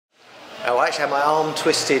Oh, I actually had my arm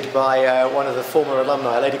twisted by one of the former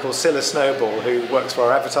alumni, a lady called Scylla Snowball, who works for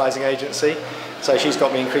our advertising agency. So she's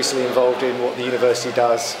got me increasingly involved in what the university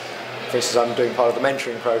does. For instance, I'm doing part of the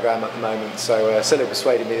mentoring programme at the moment, so Scylla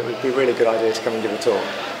persuaded me it would be a really good idea to come and give a talk.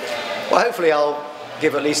 Well, hopefully I'll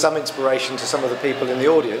give at least some inspiration to some of the people in the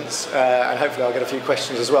audience, and hopefully I'll get a few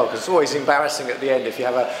questions as well, because it's always embarrassing at the end if you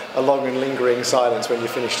have a long and lingering silence when you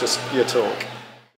finish your talk.